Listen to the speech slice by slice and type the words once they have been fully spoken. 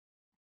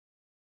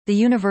The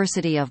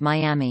University of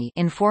Miami,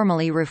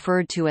 informally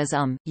referred to as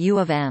U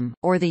of M,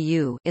 or the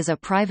U, is a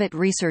private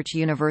research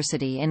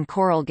university in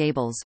Coral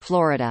Gables,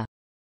 Florida.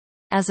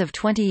 As of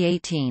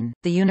 2018,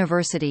 the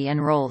university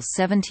enrolls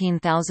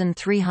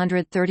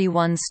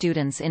 17,331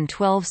 students in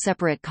 12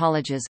 separate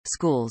colleges,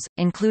 schools,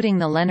 including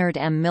the Leonard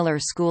M. Miller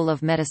School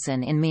of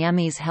Medicine in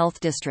Miami's Health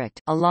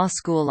District, a law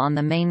school on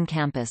the main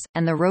campus,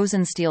 and the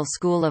Rosenstiel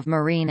School of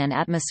Marine and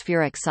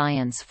Atmospheric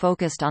Science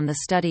focused on the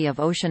study of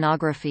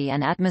oceanography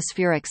and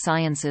atmospheric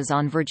sciences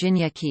on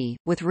Virginia Key,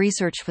 with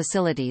research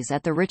facilities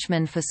at the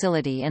Richmond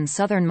facility in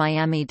southern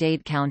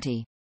Miami-Dade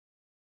County.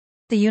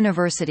 The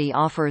university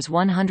offers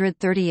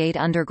 138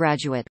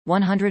 undergraduate,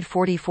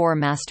 144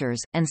 master's,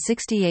 and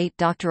 68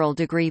 doctoral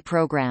degree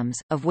programs,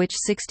 of which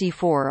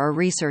 64 are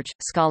research,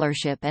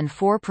 scholarship and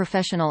 4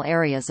 professional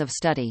areas of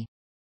study.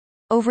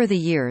 Over the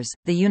years,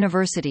 the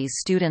university's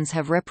students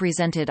have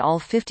represented all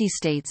 50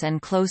 states and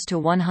close to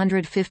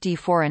 150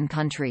 foreign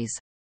countries.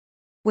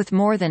 With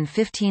more than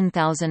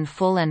 15,000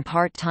 full and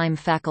part-time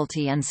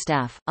faculty and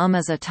staff,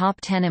 is a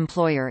top 10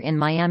 employer in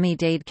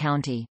Miami-Dade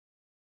County.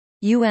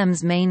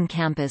 UM's main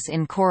campus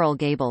in Coral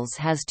Gables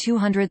has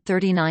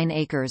 239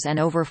 acres and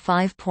over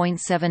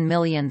 5.7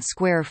 million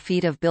square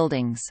feet of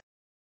buildings.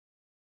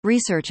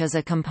 Research is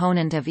a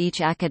component of each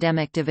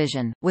academic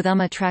division, with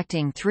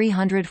attracting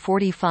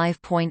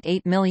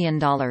 $345.8 million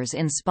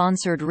in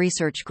sponsored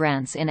research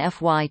grants in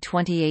FY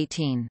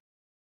 2018.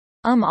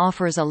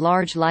 Offers a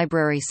large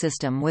library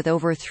system with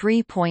over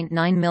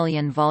 3.9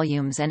 million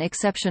volumes and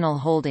exceptional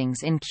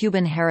holdings in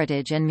Cuban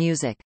heritage and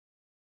music.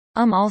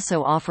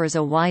 Also offers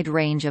a wide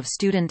range of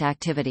student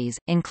activities,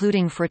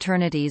 including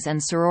fraternities and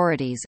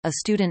sororities, a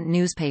student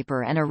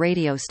newspaper and a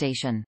radio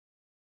station.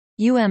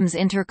 UM's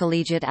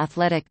intercollegiate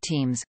athletic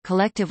teams,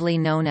 collectively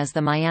known as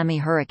the Miami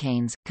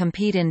Hurricanes,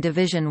 compete in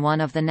Division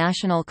I of the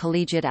National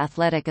Collegiate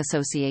Athletic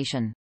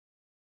Association.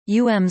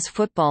 UM's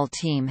football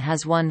team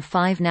has won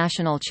 5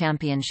 national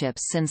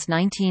championships since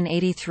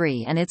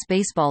 1983 and its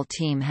baseball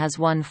team has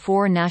won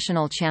 4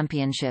 national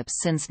championships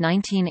since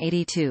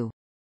 1982.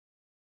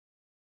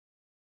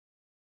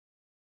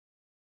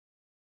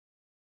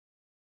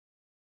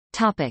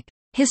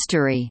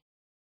 History.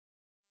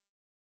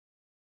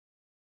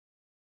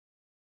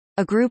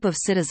 A group of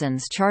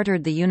citizens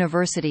chartered the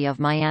University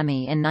of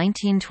Miami in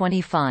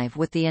 1925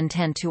 with the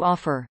intent to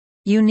offer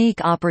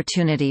unique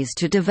opportunities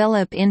to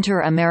develop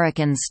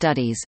inter-American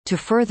studies, to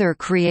further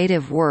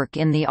creative work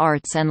in the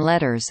arts and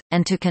letters,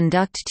 and to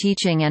conduct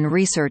teaching and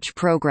research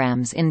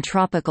programs in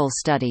tropical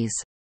studies.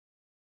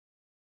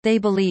 They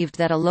believed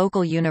that a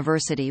local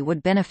university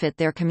would benefit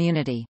their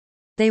community.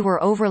 They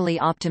were overly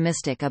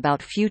optimistic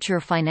about future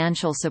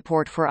financial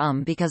support for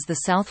because the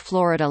South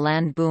Florida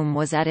land boom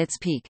was at its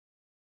peak.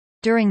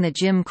 During the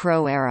Jim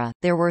Crow era,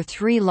 there were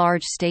 3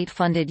 large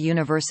state-funded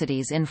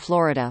universities in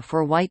Florida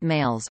for white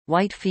males,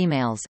 white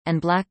females,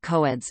 and black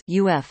coeds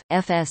UF,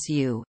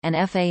 FSU, and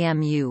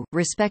FAMU,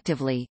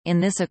 respectively. In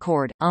this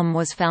accord,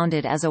 was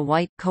founded as a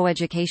white,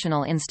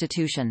 coeducational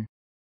institution.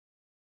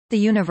 The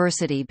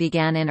university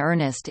began in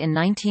earnest in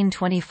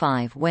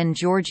 1925 when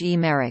George E.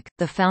 Merrick,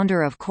 the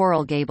founder of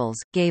Coral Gables,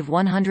 gave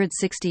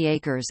 160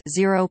 acres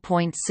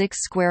 (0.6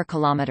 square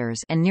kilometers)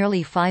 and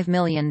nearly $5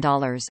 million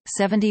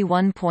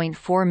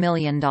 ($71.4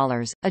 million,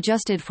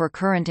 adjusted for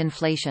current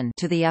inflation)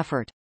 to the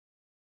effort.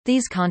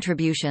 These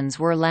contributions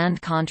were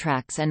land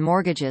contracts and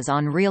mortgages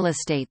on real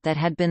estate that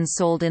had been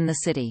sold in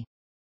the city.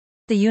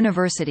 The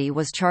university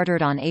was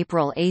chartered on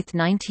April 8,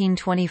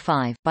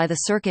 1925, by the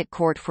Circuit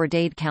Court for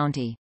Dade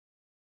County.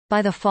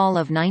 By the fall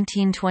of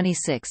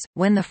 1926,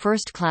 when the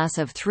first class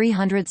of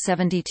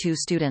 372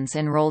 students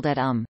enrolled at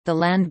the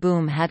land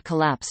boom had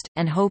collapsed,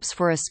 and hopes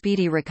for a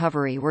speedy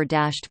recovery were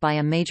dashed by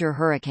a major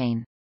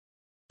hurricane.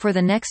 For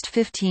the next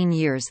 15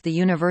 years the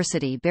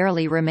university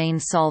barely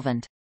remained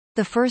solvent.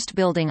 The first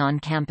building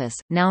on campus,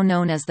 now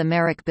known as the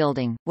Merrick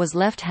Building, was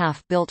left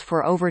half-built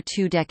for over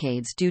 2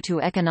 decades due to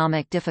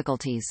economic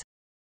difficulties.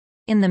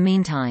 In the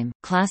meantime,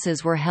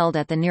 classes were held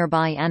at the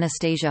nearby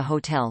Anastasia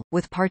Hotel,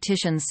 with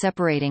partitions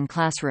separating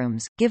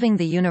classrooms, giving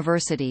the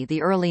university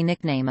the early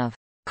nickname of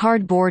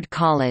Cardboard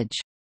College.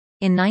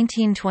 In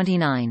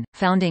 1929,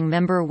 founding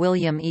member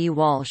William E.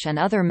 Walsh and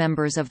other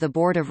members of the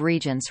Board of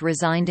Regents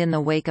resigned in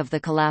the wake of the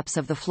collapse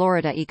of the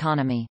Florida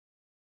economy.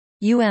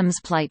 UM's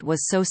plight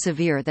was so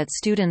severe that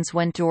students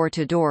went door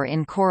to door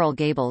in Coral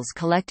Gables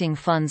collecting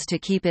funds to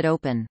keep it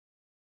open.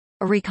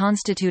 A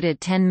reconstituted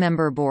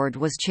 10-member board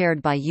was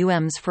chaired by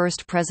UM's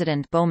first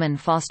president Bowman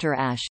Foster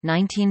Ashe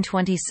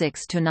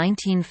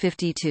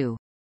 (1926–1952).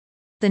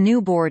 The new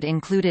board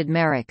included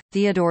Merrick,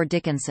 Theodore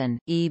Dickinson,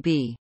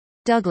 E.B.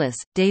 Douglas,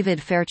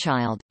 David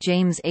Fairchild,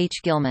 James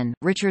H. Gilman,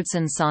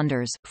 Richardson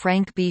Saunders,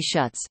 Frank B.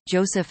 Schutz,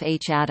 Joseph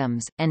H.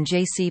 Adams, and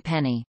J.C.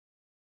 Penney.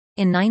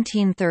 In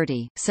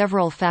 1930,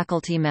 several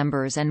faculty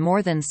members and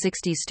more than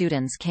 60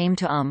 students came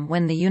to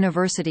when the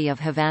University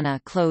of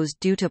Havana closed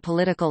due to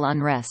political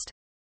unrest.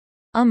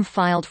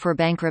 Filed for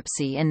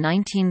bankruptcy in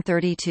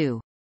 1932.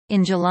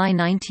 In July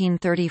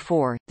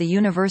 1934, the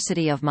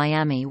University of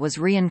Miami was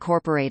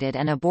reincorporated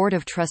and a Board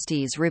of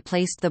Trustees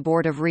replaced the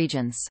Board of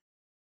Regents.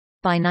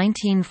 By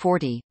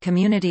 1940,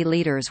 community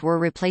leaders were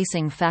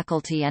replacing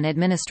faculty and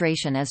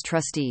administration as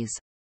trustees.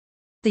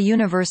 The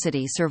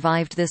university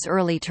survived this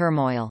early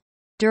turmoil.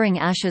 During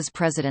Ashe's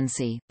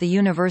presidency, the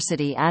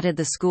university added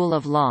the School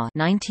of Law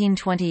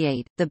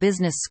 1928, the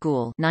Business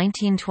School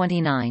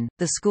 1929,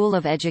 the School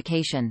of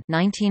Education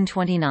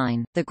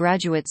 1929, the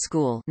Graduate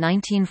School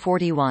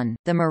 1941,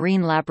 the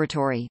Marine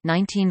Laboratory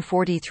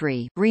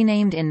 1943,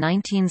 renamed in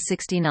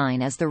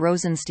 1969 as the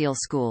Rosenstiel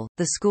School,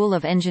 the School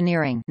of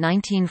Engineering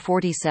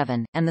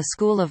 1947, and the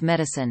School of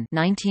Medicine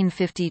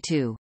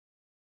 1952.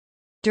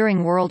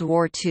 During World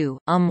War II,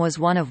 was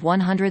one of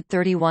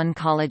 131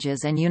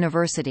 colleges and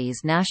universities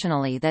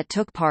nationally that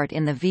took part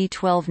in the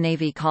V-12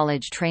 Navy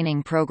College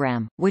Training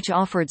Program, which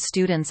offered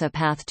students a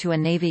path to a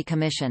Navy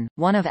commission.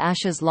 One of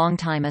Ashe's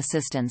longtime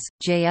assistants,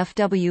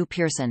 J.F.W.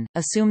 Pearson,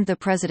 assumed the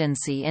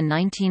presidency in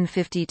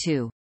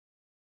 1952.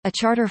 A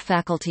charter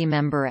faculty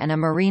member and a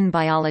marine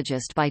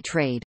biologist by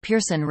trade,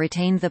 Pearson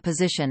retained the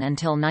position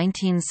until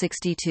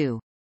 1962.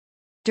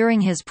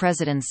 During his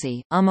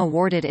presidency,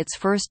 awarded its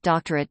first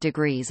doctorate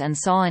degrees and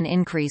saw an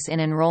increase in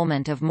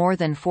enrollment of more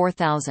than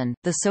 4,000.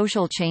 The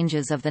social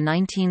changes of the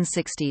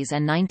 1960s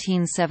and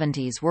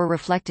 1970s were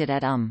reflected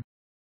at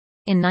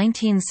In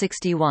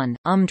 1961,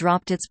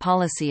 dropped its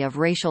policy of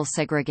racial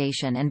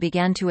segregation and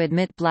began to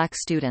admit black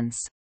students.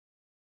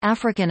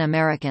 African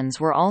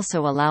Americans were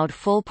also allowed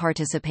full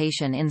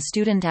participation in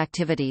student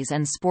activities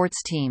and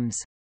sports teams.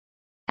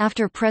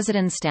 After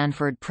President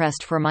Stanford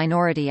pressed for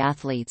minority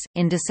athletes,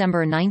 in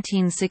December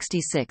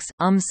 1966,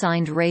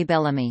 signed Ray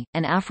Bellamy,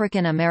 an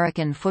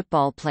African-American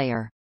football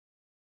player.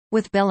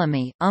 With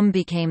Bellamy,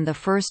 became the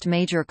first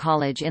major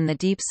college in the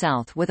Deep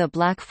South with a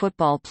black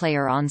football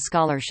player on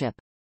scholarship.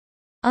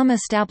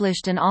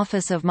 Established an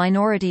Office of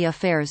Minority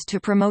Affairs to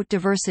promote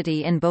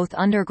diversity in both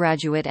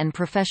undergraduate and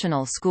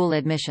professional school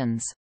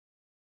admissions.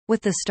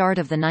 With the start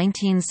of the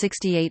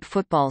 1968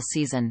 football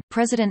season,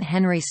 President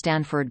Henry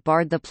Stanford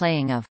barred the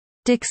playing of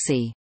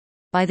Dixie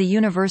by the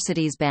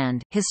university's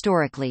band.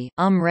 Historically,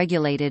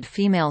 regulated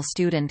female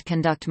student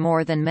conduct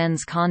more than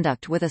men's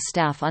conduct with a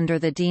staff under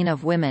the Dean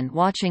of Women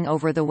watching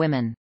over the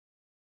women.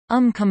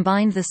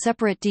 Combined the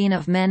separate Dean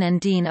of Men and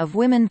Dean of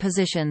Women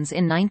positions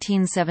in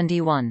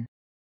 1971.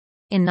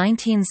 In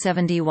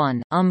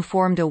 1971,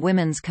 formed a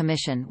Women's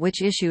Commission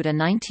which issued a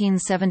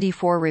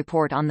 1974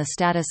 report on the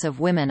status of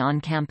women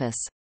on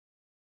campus.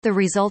 The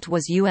result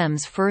was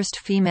UM's first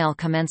female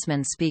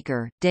commencement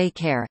speaker, day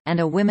care, and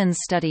a women's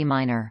study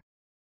minor.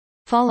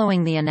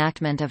 Following the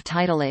enactment of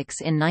Title X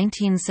in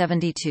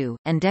 1972,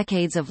 and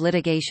decades of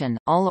litigation,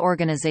 all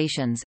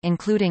organizations,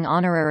 including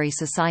honorary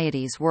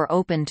societies, were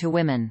open to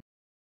women.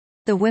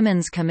 The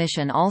Women's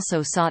Commission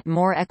also sought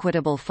more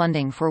equitable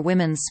funding for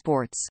women's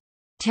sports.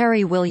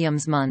 Terry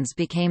Williams Munns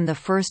became the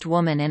first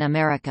woman in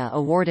America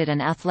awarded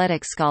an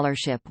athletic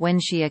scholarship when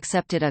she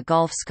accepted a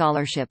golf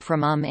scholarship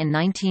from in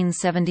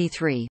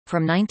 1973.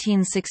 From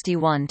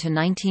 1961 to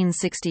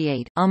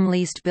 1968,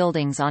 leased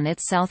buildings on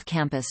its South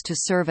Campus to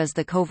serve as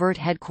the covert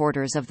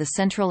headquarters of the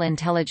Central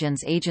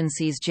Intelligence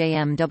Agency's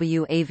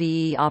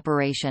JMWAVE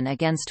operation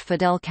against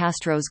Fidel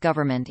Castro's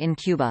government in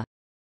Cuba.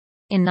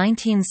 In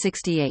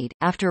 1968,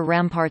 after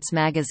Ramparts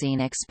magazine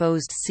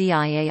exposed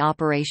CIA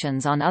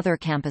operations on other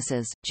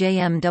campuses,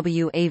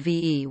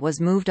 JMWAVE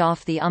was moved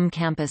off the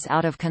campus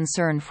out of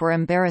concern for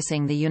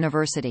embarrassing the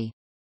university.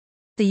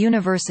 The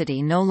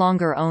university no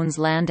longer owns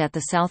land at the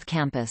South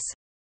Campus.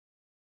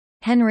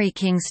 Henry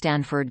King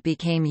Stanford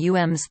became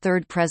UM's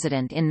third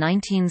president in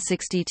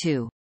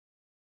 1962.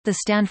 The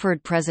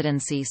Stanford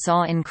presidency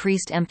saw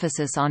increased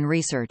emphasis on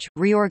research,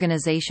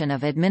 reorganization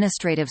of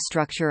administrative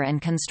structure and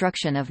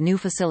construction of new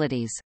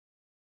facilities.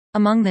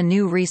 Among the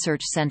new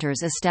research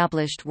centers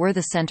established were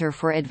the Center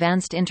for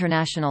Advanced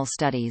International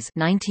Studies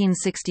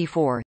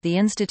 1964, the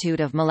Institute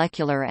of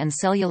Molecular and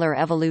Cellular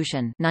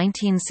Evolution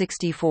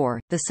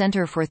 1964, the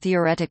Center for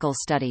Theoretical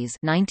Studies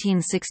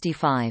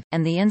 1965,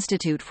 and the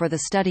Institute for the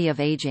Study of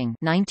Aging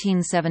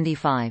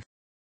 1975.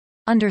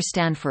 Under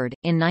Stanford,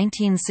 in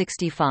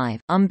 1965,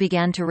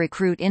 began to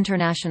recruit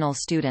international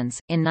students.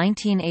 In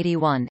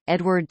 1981,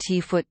 Edward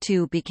T. Foote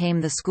II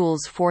became the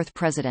school's fourth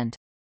president.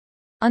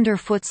 Under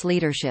Foote's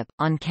leadership,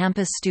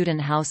 on-campus student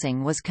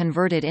housing was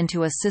converted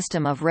into a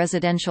system of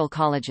residential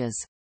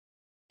colleges.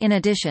 In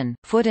addition,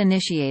 Foote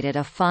initiated a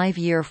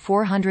 5-year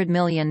 $400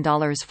 million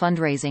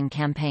fundraising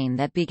campaign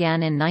that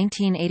began in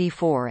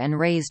 1984 and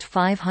raised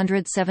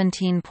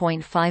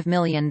 $517.5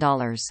 million.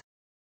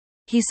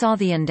 He saw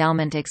the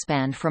endowment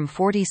expand from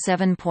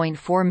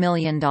 $47.4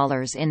 million in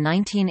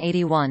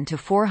 1981 to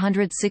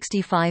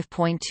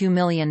 $465.2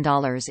 million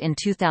in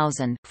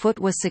 2000. Foote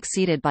was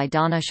succeeded by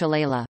Donna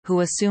Shalala,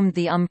 who assumed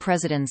the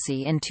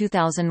presidency in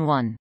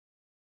 2001.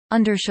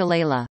 Under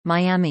Shalala,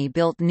 Miami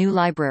built new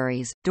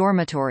libraries,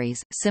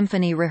 dormitories,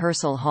 symphony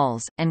rehearsal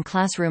halls, and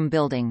classroom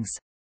buildings.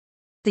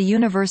 The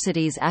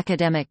university's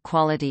academic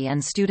quality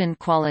and student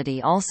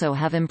quality also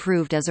have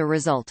improved as a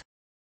result.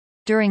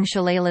 During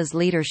Shalala's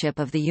leadership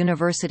of the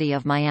University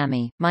of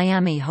Miami,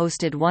 Miami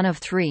hosted one of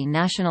 3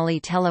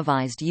 nationally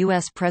televised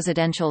U.S.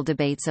 presidential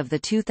debates of the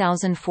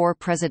 2004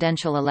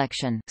 presidential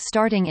election.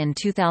 Starting in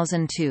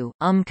 2002,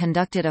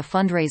 conducted a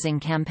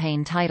fundraising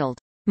campaign titled,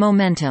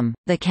 Momentum,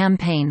 the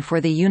Campaign for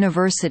the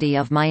University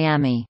of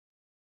Miami,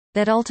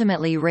 that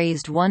ultimately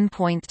raised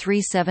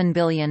 $1.37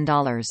 billion,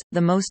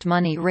 the most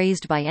money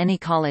raised by any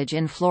college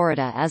in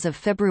Florida as of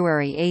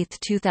February 8,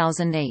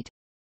 2008.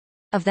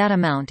 Of that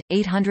amount,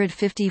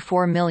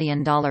 $854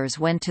 million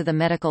went to the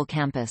medical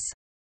campus.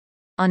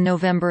 On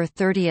November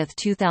 30,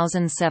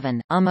 2007,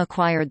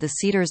 acquired the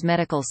Cedars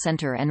Medical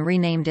Center and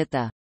renamed it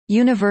the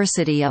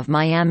University of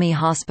Miami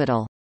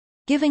Hospital,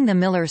 giving the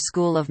Miller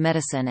School of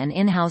Medicine an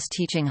in-house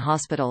teaching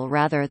hospital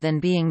rather than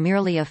being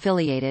merely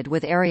affiliated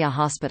with area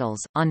hospitals.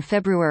 On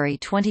February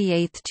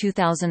 28,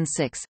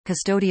 2006,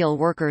 custodial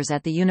workers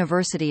at the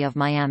University of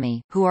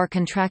Miami, who are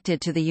contracted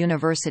to the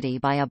university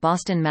by a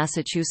Boston,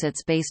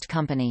 Massachusetts-based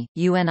company,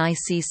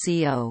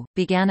 UNICCO,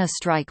 began a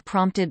strike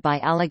prompted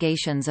by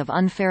allegations of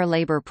unfair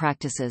labor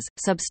practices,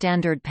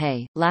 substandard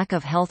pay, lack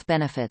of health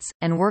benefits,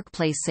 and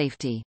workplace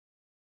safety.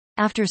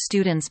 After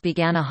students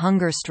began a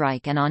hunger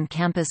strike and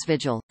on-campus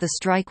vigil, the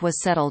strike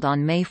was settled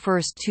on May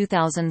 1,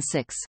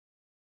 2006.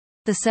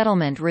 The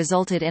settlement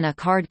resulted in a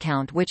card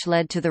count which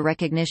led to the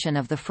recognition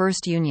of the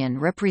first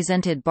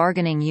union-represented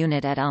bargaining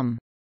unit at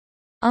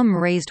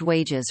raised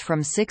wages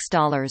from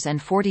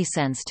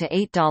 $6.40 to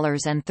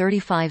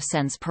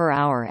 $8.35 per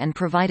hour and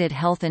provided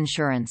health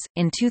insurance.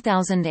 In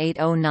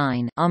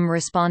 2008-09,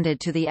 responded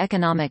to the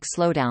economic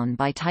slowdown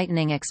by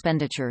tightening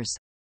expenditures.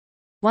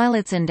 While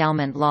its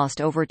endowment lost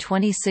over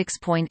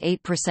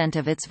 26.8%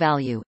 of its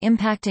value,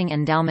 impacting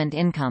endowment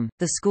income,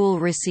 the school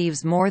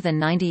receives more than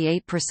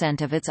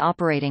 98% of its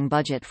operating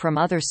budget from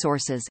other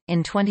sources.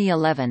 In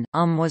 2011,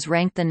 was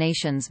ranked the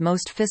nation's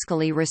most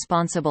fiscally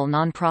responsible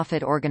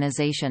nonprofit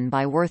organization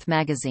by Worth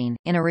magazine,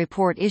 in a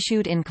report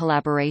issued in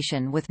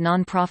collaboration with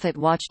nonprofit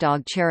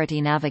watchdog Charity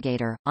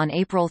Navigator. On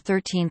April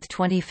 13,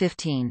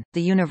 2015,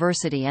 the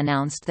university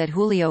announced that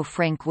Julio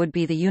Frank would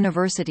be the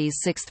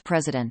university's 6th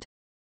president.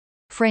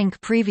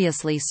 Frank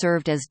previously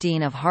served as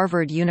Dean of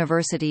Harvard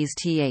University's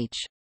Th.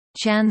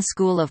 Chan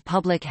School of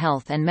Public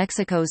Health and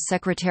Mexico's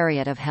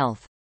Secretariat of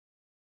Health.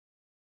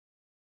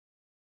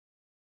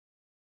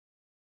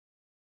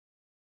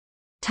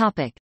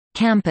 Topic: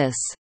 Campus.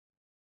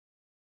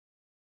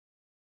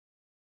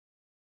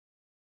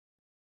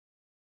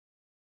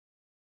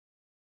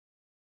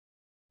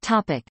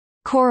 Topic: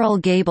 Coral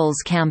Gables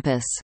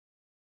campus.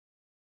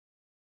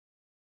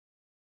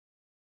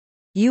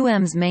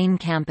 UM's main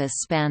campus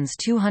spans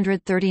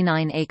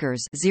 239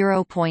 acres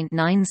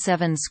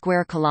 (0.97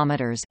 square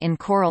kilometers) in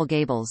Coral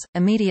Gables,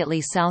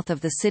 immediately south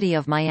of the city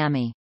of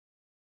Miami.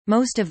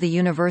 Most of the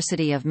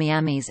University of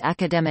Miami's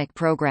academic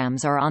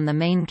programs are on the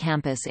main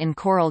campus in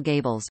Coral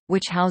Gables,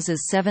 which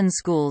houses 7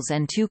 schools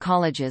and 2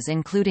 colleges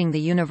including the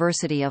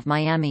University of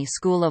Miami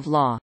School of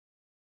Law.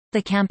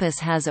 The campus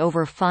has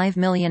over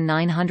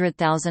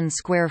 5,900,000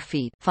 square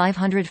feet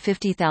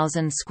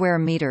 (550,000 square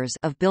meters)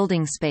 of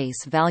building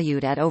space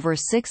valued at over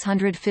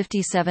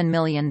 $657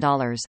 million.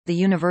 The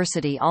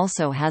university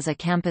also has a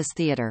campus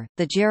theater,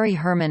 the Jerry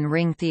Herman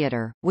Ring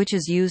Theater, which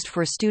is used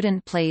for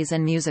student plays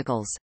and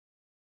musicals.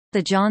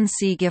 The John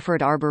C.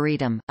 Gifford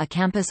Arboretum, a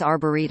campus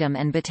arboretum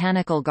and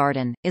botanical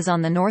garden, is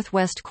on the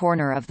northwest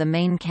corner of the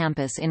main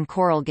campus in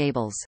Coral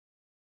Gables.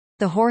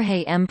 The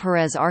Jorge M.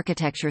 Perez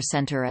Architecture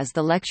Center is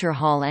the lecture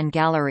hall and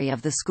gallery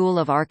of the School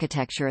of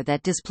Architecture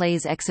that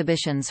displays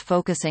exhibitions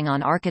focusing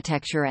on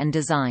architecture and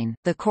design.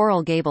 The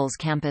Coral Gables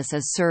campus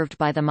is served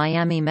by the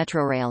Miami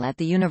Metrorail at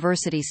the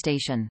University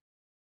Station.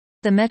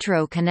 The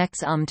Metro connects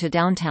to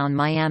downtown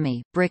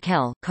Miami,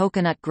 Brickell,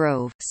 Coconut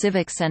Grove,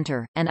 Civic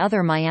Center, and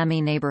other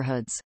Miami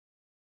neighborhoods.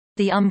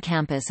 The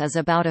campus is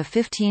about a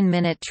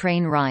 15-minute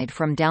train ride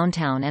from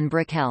downtown and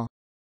Brickell.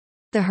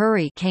 The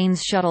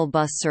Hurricanes shuttle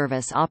bus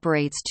service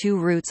operates 2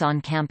 routes on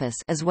campus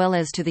as well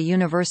as to the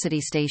University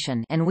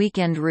Station and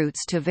weekend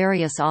routes to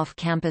various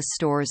off-campus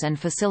stores and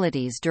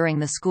facilities during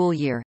the school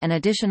year. An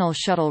additional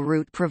shuttle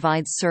route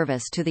provides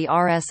service to the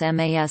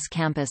RSMAS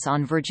campus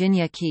on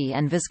Virginia Key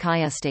and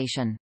Vizcaya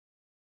Station.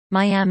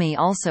 Miami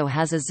also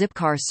has a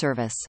Zipcar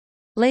service.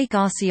 Lake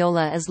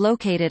Osceola is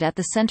located at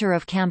the center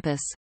of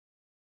campus.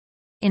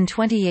 In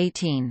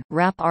 2018,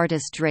 rap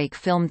artist Drake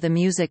filmed the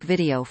music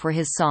video for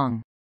his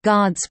song,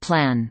 God's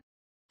Plan,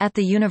 at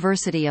the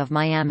University of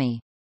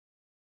Miami.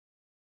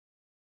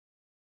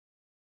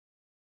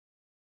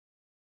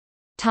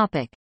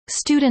 Topic: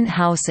 Student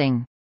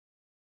housing.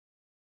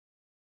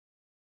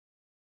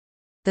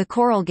 The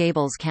Coral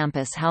Gables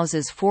campus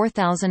houses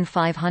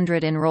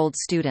 4,500 enrolled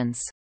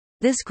students.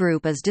 This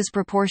group is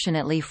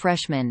disproportionately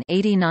freshmen.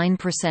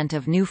 89%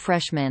 of new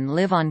freshmen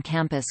live on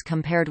campus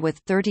compared with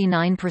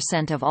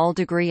 39% of all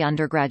degree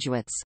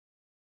undergraduates.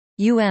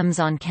 UM's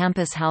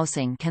on-campus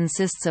housing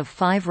consists of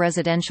 5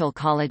 residential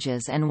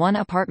colleges and 1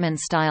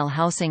 apartment-style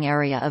housing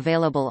area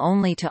available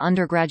only to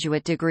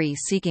undergraduate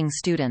degree-seeking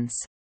students.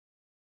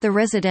 The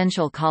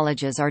residential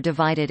colleges are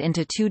divided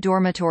into 2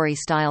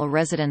 dormitory-style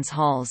residence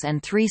halls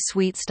and 3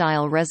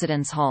 suite-style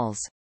residence halls.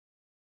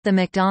 The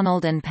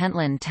MacDonald and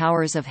Pentland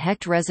Towers of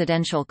Hecht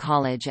Residential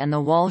College and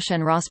the Walsh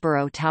and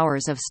Rossborough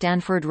Towers of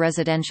Stanford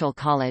Residential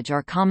College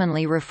are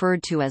commonly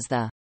referred to as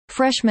the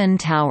freshman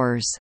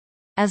towers,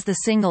 as the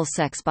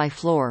single-sex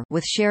bi-floor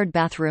with shared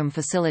bathroom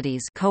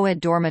facilities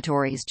co-ed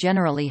dormitories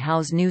generally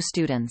house new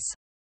students.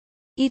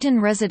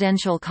 Eton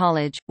Residential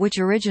College, which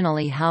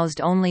originally housed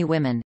only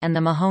women, and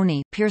the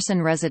Mahoney,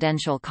 Pearson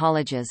Residential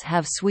Colleges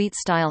have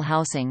suite-style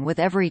housing with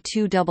every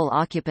 2 double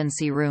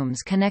occupancy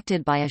rooms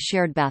connected by a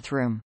shared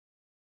bathroom.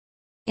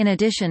 In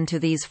addition to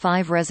these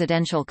 5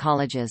 residential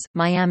colleges,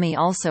 Miami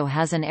also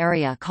has an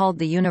area called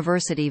the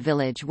University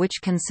Village,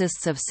 which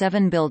consists of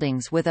 7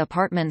 buildings with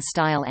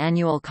apartment-style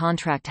annual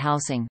contract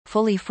housing,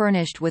 fully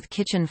furnished with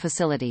kitchen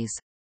facilities.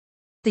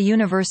 The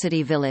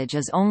University Village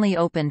is only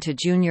open to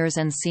juniors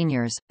and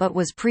seniors, but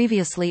was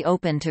previously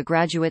open to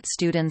graduate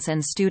students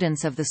and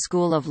students of the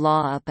School of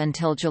Law up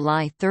until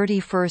July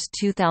 31,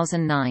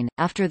 2009.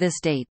 After this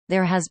date,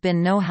 there has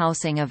been no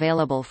housing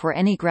available for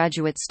any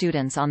graduate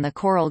students on the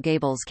Coral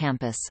Gables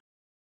campus.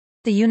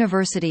 The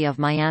University of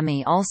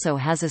Miami also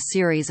has a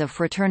series of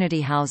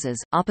fraternity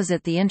houses,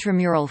 opposite the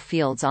intramural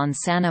fields on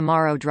San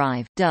Amaro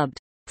Drive, dubbed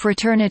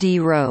Fraternity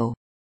Row.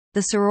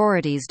 The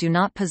sororities do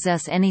not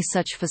possess any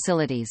such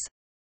facilities.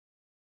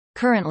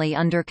 Currently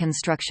under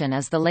construction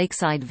is the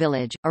Lakeside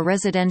Village, a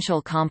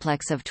residential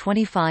complex of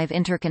 25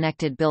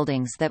 interconnected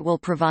buildings that will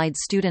provide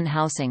student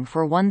housing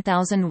for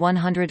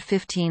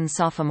 1,115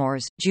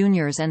 sophomores,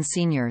 juniors and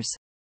seniors.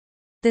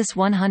 This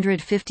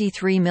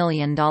 $153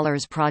 million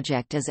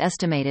project is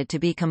estimated to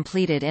be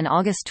completed in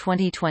August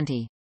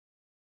 2020.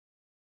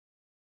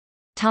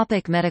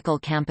 Topic: Medical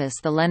campus.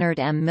 The Leonard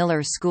M.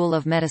 Miller School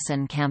of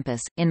Medicine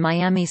campus, in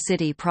Miami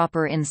City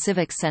proper in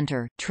Civic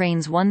Center,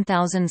 trains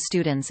 1,000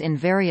 students in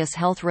various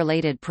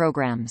health-related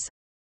programs.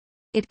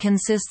 It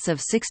consists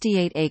of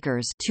 68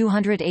 acres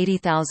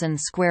 (280,000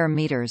 square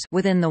meters)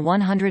 within the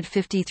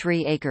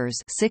 153 acres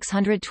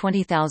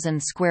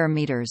 (620,000 square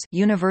meters)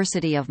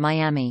 University of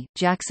Miami,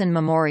 Jackson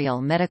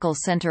Memorial Medical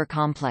Center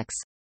complex.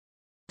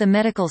 The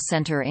medical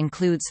center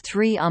includes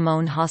 3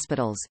 owned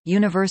hospitals,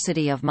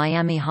 University of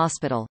Miami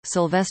Hospital,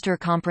 Sylvester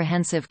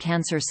Comprehensive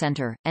Cancer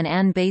Center, and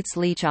Ann Bates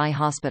Leach Eye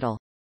Hospital.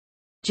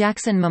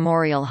 Jackson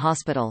Memorial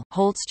Hospital,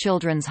 Holtz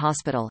Children's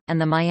Hospital,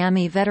 and the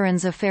Miami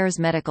Veterans Affairs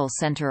Medical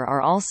Center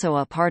are also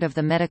a part of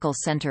the medical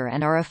center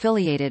and are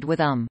affiliated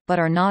with but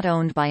are not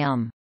owned by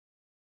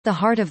The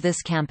heart of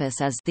this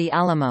campus is the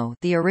Alamo,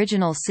 the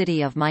original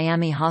City of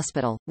Miami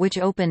Hospital, which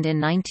opened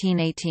in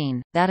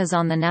 1918, that is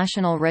on the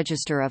National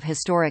Register of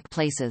Historic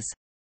Places.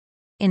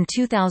 In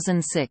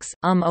 2006,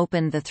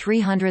 opened the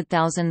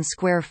 300,000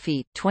 square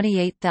feet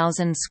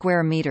 (28,000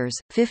 square meters),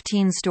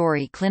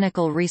 15-story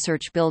clinical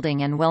research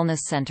building and wellness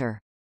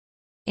center.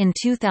 In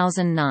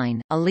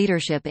 2009, a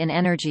Leadership in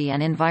Energy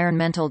and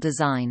Environmental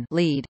Design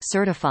LEED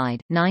certified,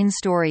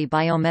 9-story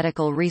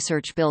biomedical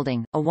research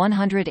building, a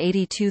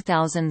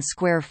 182,000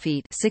 square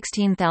feet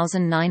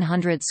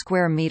 (16,900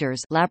 square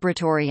meters)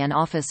 laboratory and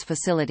office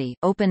facility,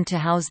 opened to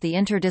house the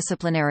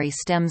Interdisciplinary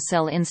Stem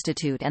Cell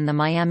Institute and the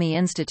Miami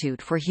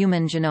Institute for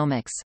Human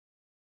Genomics.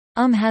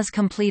 Has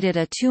completed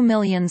a 2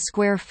 million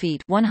square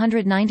feet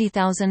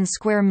 (190,000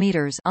 square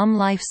meters)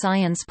 Life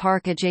Science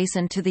Park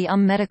adjacent to the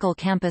Medical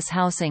Campus,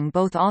 housing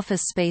both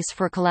office space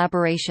for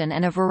collaboration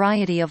and a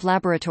variety of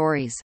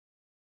laboratories.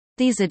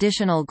 These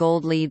additional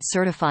Gold LEED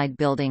certified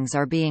buildings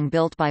are being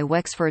built by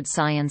Wexford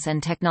Science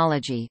and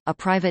Technology, a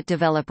private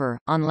developer,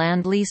 on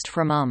land leased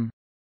from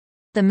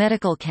The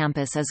medical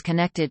campus is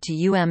connected to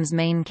UM's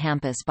main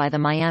campus by the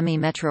Miami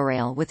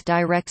Metrorail with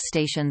direct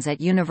stations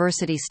at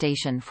University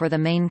Station for the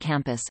main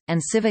campus,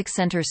 and Civic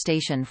Center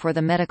Station for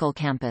the medical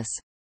campus.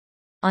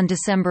 On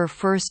December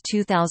 1,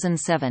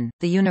 2007,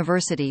 the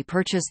university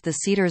purchased the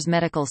Cedars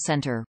Medical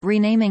Center,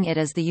 renaming it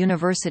as the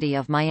University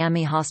of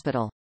Miami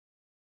Hospital.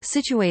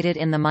 Situated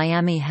in the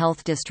Miami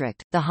Health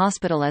District, the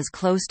hospital is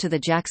close to the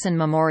Jackson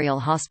Memorial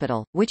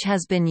Hospital, which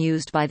has been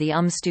used by the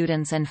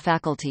students and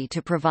faculty to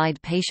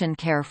provide patient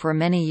care for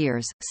many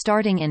years.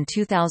 Starting in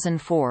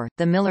 2004,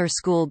 the Miller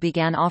School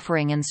began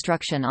offering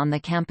instruction on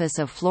the campus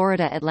of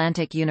Florida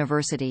Atlantic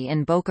University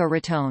in Boca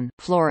Raton,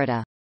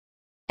 Florida.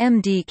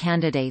 MD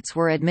candidates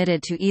were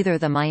admitted to either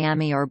the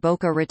Miami or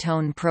Boca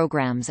Raton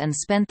programs and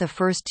spent the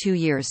first 2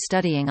 years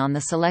studying on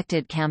the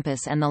selected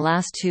campus and the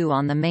last 2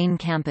 on the main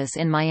campus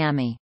in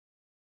Miami.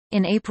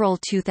 In April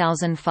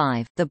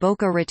 2005, the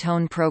Boca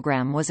Raton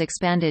program was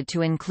expanded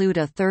to include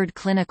a 3rd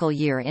clinical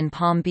year in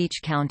Palm Beach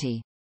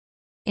County.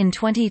 In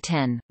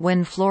 2010,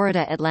 when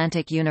Florida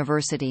Atlantic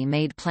University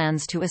made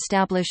plans to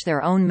establish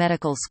their own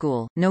medical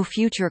school, no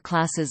future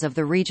classes of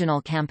the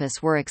regional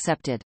campus were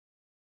accepted.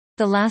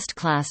 The last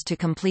class to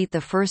complete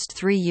the first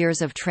 3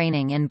 years of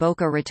training in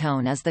Boca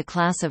Raton is the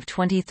class of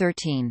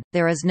 2013.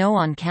 There is no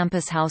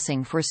on-campus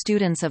housing for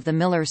students of the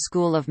Miller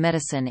School of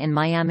Medicine in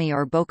Miami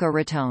or Boca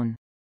Raton.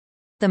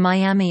 The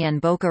Miami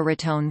and Boca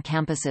Raton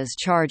campuses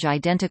charge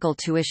identical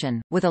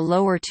tuition, with a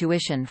lower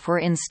tuition for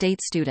in-state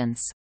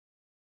students.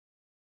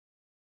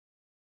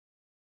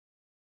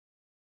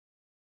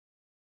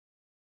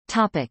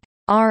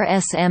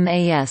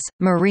 RSMAS,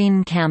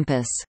 Marine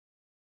Campus.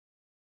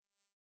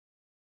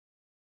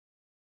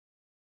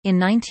 In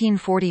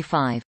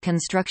 1945,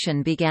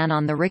 construction began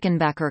on the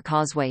Rickenbacker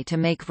Causeway to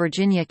make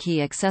Virginia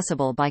Key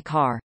accessible by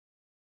car.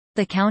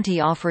 The county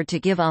offered to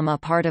give a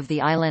part of the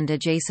island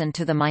adjacent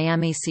to the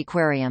Miami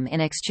Seaquarium in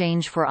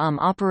exchange for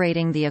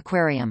operating the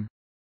aquarium.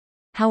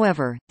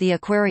 However, the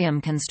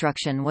aquarium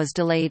construction was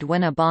delayed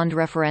when a bond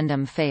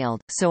referendum failed,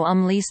 so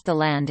leased the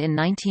land in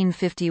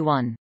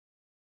 1951.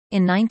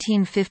 In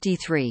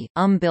 1953,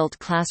 built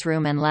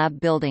classroom and lab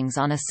buildings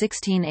on a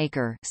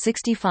 16-acre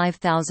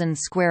 (65,000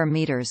 square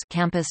meters)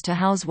 campus to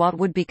house what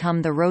would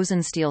become the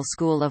Rosenstiel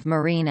School of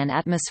Marine and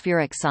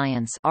Atmospheric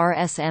Science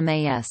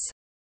 (RSMAS).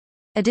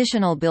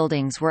 Additional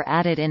buildings were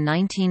added in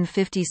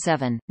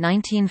 1957,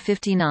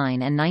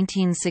 1959 and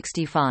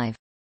 1965.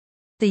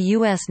 The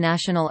U.S.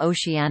 National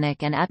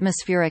Oceanic and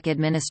Atmospheric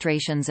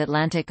Administration's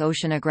Atlantic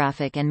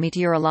Oceanographic and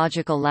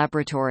Meteorological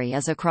Laboratory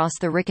is across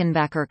the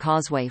Rickenbacker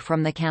Causeway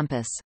from the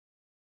campus.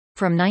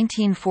 From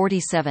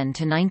 1947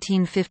 to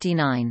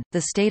 1959,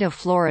 the state of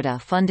Florida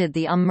funded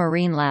the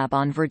Marine Lab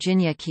on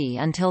Virginia Key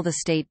until the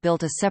state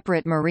built a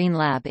separate Marine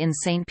Lab in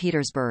St.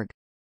 Petersburg.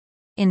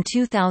 In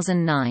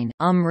 2009,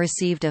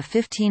 received a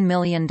 $15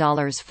 million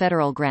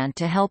federal grant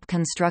to help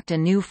construct a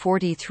new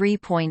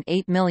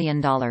 $43.8 million,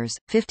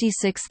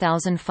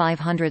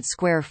 56,500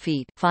 square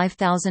feet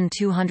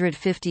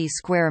 (5,250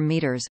 square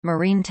meters)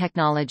 marine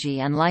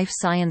technology and life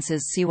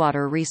sciences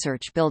seawater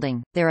research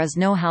building. There is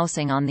no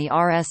housing on the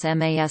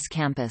RSMAS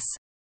campus.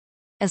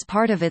 As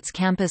part of its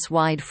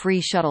campus-wide free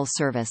shuttle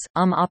service,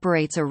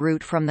 operates a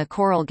route from the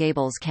Coral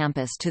Gables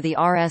campus to the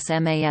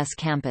RSMAS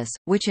campus,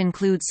 which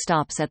includes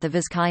stops at the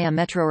Vizcaya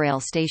Metrorail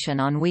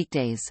station on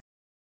weekdays.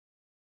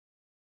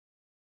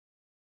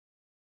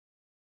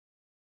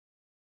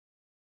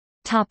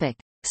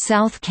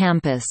 South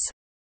Campus.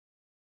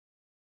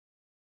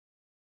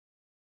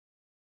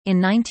 In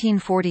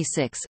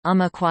 1946,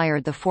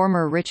 acquired the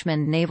former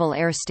Richmond Naval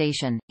Air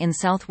Station, in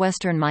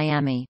southwestern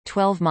Miami,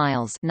 12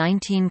 miles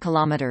 19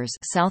 kilometers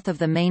south of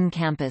the main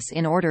campus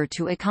in order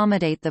to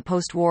accommodate the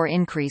post-war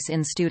increase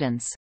in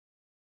students.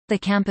 The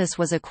campus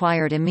was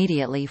acquired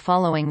immediately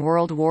following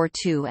World War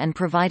II and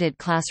provided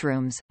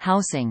classrooms,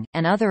 housing,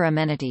 and other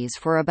amenities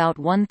for about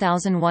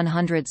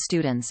 1,100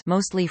 students,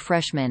 mostly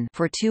freshmen,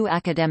 for 2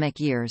 academic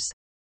years.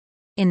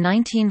 In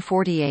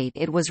 1948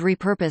 it was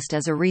repurposed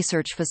as a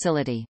research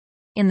facility.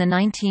 In the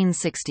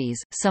 1960s,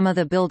 some of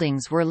the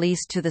buildings were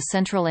leased to the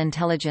Central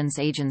Intelligence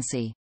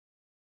Agency.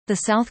 The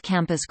South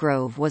Campus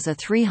Grove was a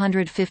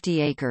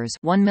 350 acres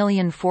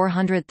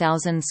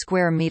 (1,400,000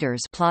 square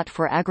meters) plot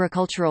for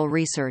agricultural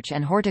research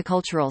and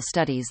horticultural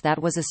studies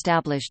that was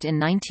established in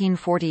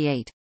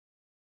 1948.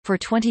 For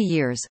 20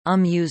 years,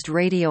 used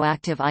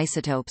radioactive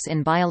isotopes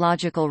in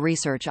biological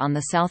research on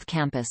the South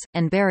Campus,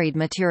 and buried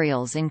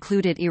materials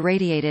included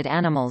irradiated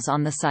animals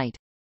on the site.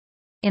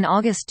 In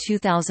August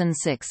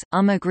 2006,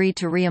 agreed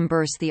to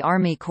reimburse the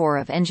Army Corps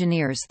of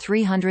Engineers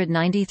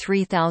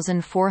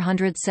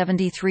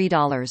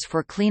 $393,473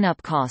 for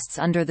cleanup costs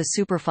under the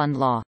Superfund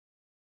law.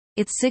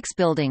 Its 6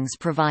 buildings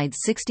provide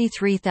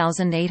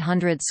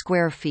 63,800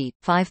 square feet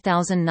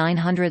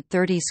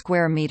 (5,930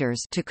 square meters)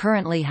 to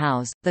currently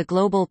house the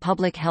Global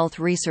Public Health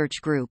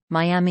Research Group,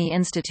 Miami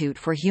Institute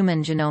for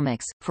Human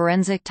Genomics,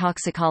 Forensic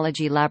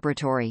Toxicology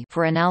Laboratory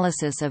for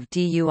analysis of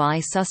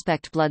DUI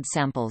suspect blood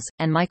samples,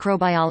 and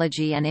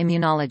microbiology and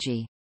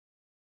immunology.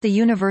 The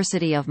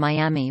University of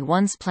Miami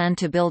once planned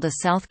to build a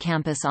South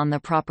Campus on the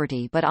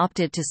property but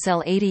opted to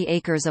sell 80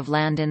 acres of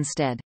land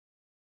instead.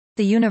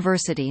 The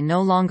university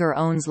no longer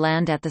owns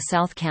land at the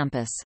South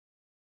Campus.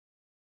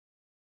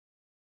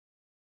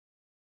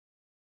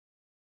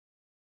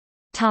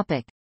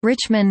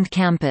 Richmond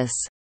Campus.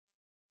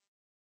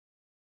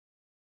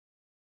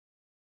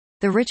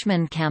 The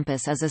Richmond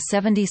Campus is a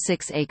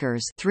 76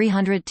 acres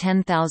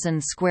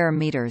 (310,000 square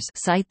meters)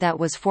 site that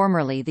was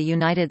formerly the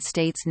United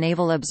States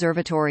Naval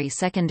Observatory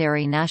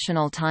Secondary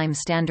National Time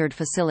Standard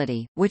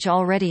Facility, which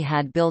already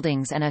had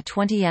buildings and a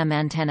 20 m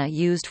antenna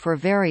used for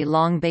Very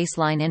Long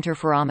Baseline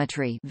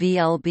Interferometry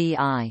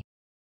 (VLBI).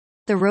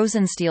 The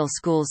Rosenstiel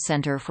School's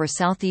Center for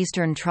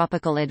Southeastern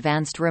Tropical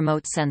Advanced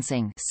Remote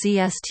Sensing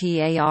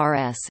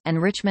 (CSTARS)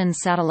 and Richmond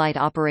Satellite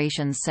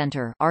Operations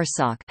Center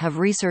 (RSOC) have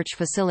research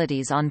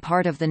facilities on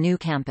part of the new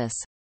campus.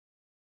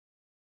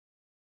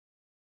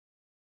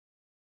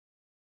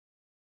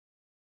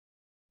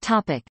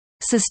 Topic: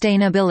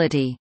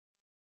 Sustainability.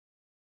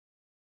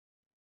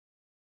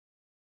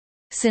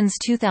 Since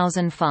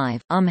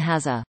 2005,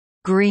 has a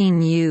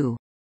Green U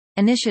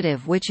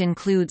initiative which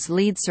includes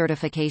LEED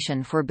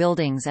certification for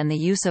buildings and the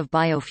use of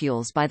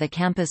biofuels by the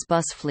campus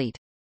bus fleet.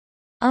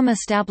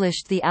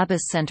 Established the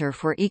Abbas Center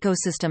for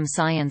Ecosystem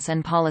Science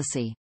and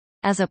Policy.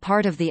 As a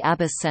part of the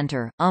Abbas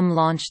Center,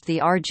 launched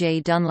the R.J.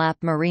 Dunlap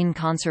Marine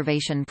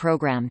Conservation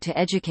Program to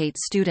educate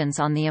students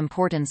on the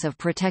importance of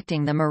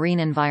protecting the marine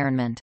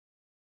environment.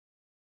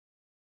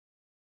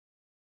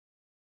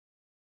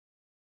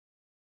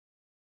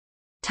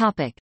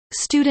 Topic: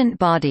 Student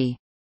body.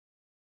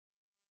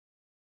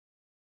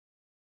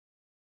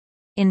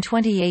 In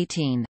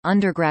 2018,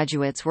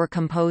 undergraduates were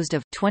composed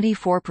of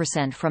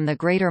 24% from the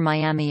Greater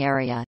Miami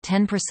area,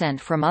 10%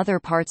 from other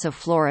parts of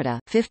Florida,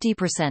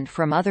 50%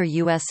 from other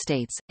U.S.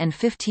 states, and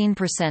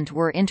 15%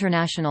 were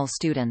international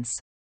students.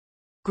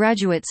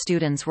 Graduate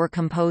students were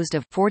composed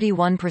of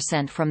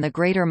 41% from the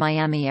Greater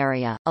Miami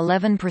area,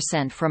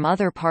 11% from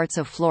other parts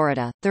of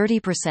Florida,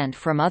 30%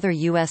 from other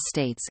U.S.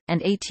 states, and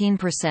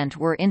 18%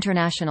 were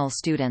international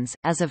students.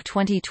 As of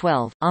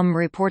 2012,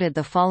 reported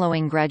the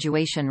following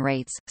graduation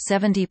rates: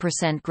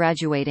 70%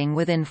 graduating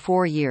within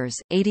 4 years,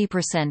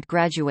 80%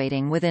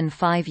 graduating within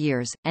 5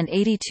 years, and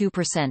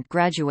 82%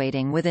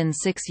 graduating within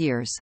 6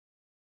 years.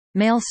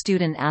 Male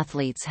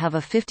student-athletes have a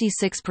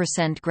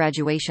 56%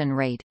 graduation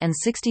rate, and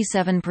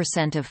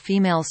 67% of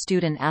female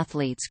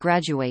student-athletes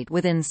graduate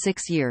within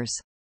 6 years.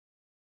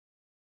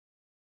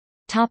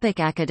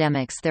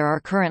 Academics. There are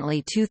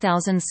currently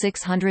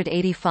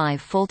 2,685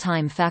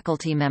 full-time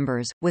faculty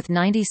members, with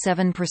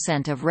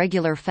 97% of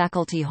regular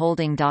faculty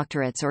holding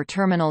doctorates or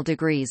terminal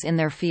degrees in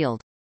their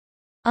field.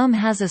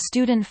 Has a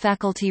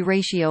student-faculty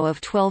ratio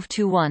of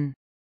 12:1.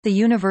 The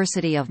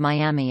University of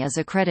Miami is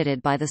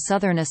accredited by the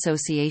Southern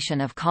Association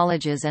of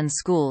Colleges and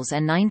Schools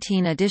and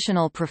 19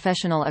 additional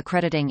professional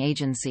accrediting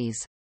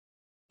agencies.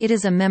 It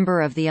is a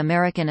member of the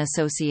American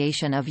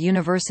Association of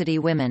University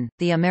Women,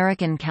 the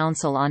American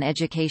Council on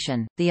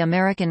Education, the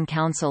American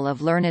Council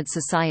of Learned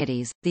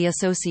Societies, the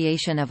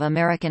Association of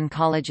American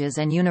Colleges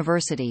and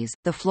Universities,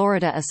 the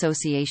Florida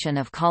Association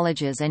of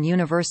Colleges and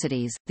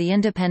Universities, the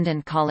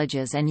Independent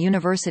Colleges and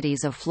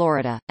Universities of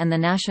Florida, and the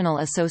National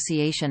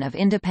Association of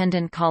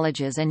Independent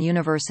Colleges and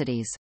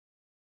Universities.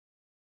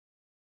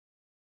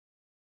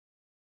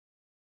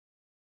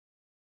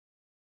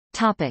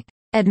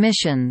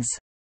 Admissions.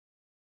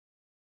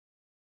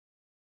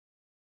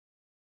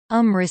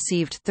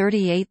 Received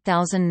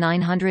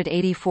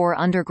 38,984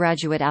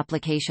 undergraduate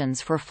applications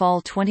for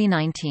fall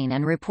 2019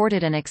 and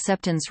reported an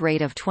acceptance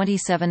rate of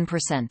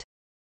 27%.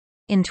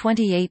 In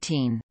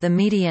 2018, the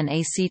median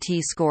ACT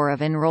score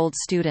of enrolled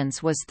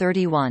students was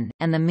 31,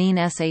 and the mean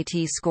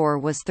SAT score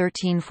was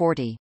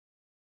 1340.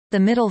 The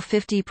middle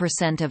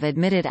 50% of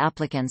admitted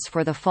applicants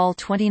for the fall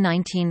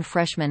 2019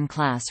 freshman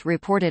class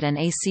reported an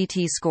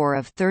ACT score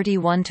of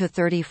 31 to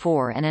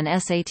 34 and an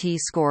SAT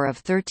score of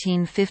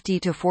 1350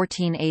 to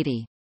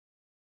 1480.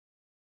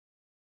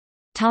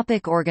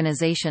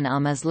 Organization.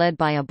 Is led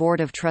by a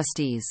board of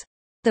trustees.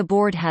 The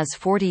board has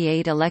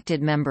 48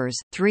 elected members,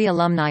 3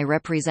 alumni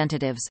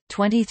representatives,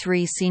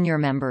 23 senior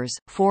members,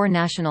 4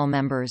 national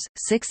members,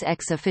 6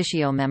 ex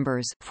officio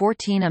members,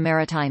 14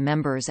 emeriti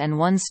members and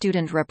 1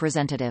 student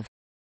representative.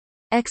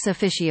 Ex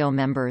officio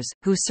members,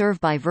 who serve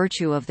by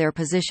virtue of their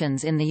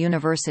positions in the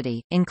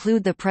university,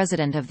 include the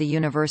president of the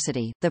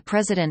university, the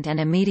president and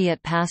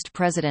immediate past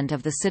president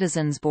of the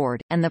Citizens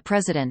Board, and the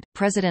president,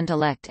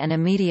 president-elect and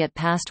immediate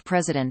past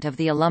president of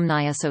the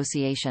Alumni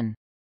Association.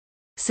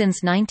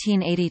 Since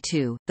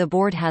 1982, the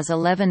board has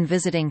 11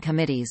 visiting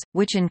committees,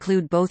 which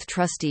include both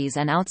trustees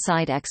and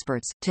outside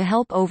experts, to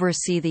help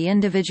oversee the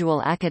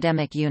individual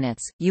academic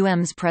units.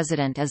 UM's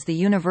president is the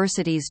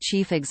university's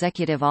chief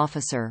executive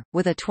officer,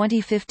 with a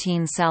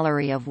 2015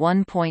 salary of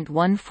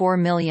 $1.14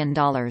 million,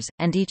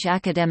 and each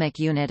academic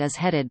unit is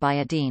headed by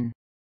a dean.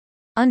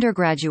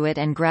 Undergraduate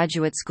and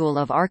Graduate School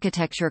of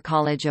Architecture,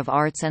 College of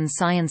Arts and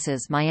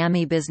Sciences,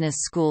 Miami Business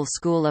School,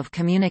 School of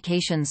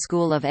Communication,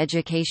 School of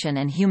Education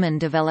and Human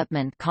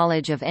Development,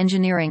 College of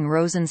Engineering,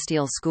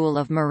 Rosenstiel School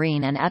of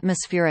Marine and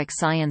Atmospheric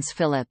Science,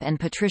 Philip and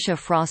Patricia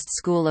Frost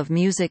School of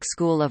Music,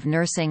 School of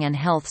Nursing and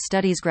Health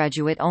Studies,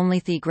 Graduate Only.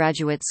 The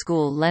Graduate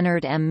School,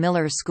 Leonard M.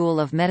 Miller School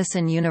of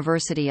Medicine,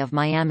 University of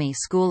Miami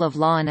School of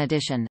Law. In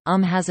addition,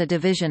 has a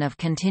division of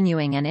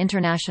continuing and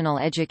international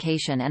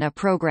education and a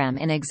program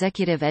in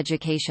executive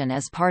education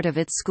as part of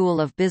its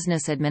School of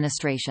Business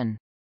Administration.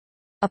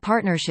 A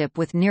partnership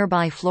with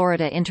nearby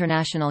Florida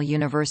International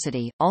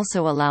University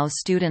also allows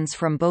students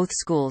from both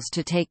schools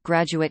to take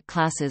graduate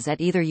classes at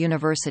either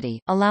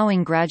university,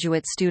 allowing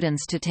graduate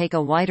students to take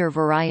a wider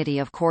variety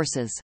of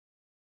courses.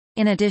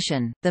 In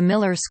addition, the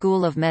Miller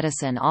School of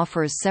Medicine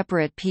offers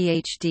separate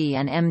PhD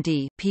and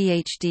MD,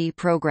 PhD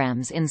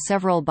programs in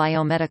several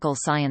biomedical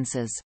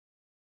sciences.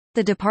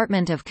 The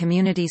Department of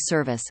Community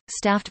Service,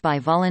 staffed by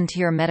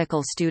volunteer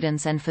medical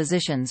students and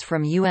physicians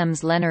from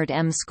UM's Leonard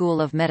M. School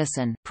of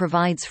Medicine,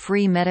 provides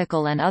free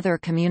medical and other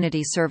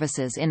community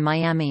services in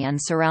Miami and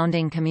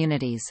surrounding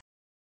communities.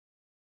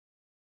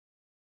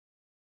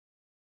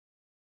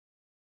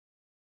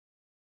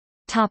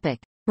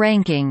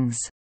 Rankings.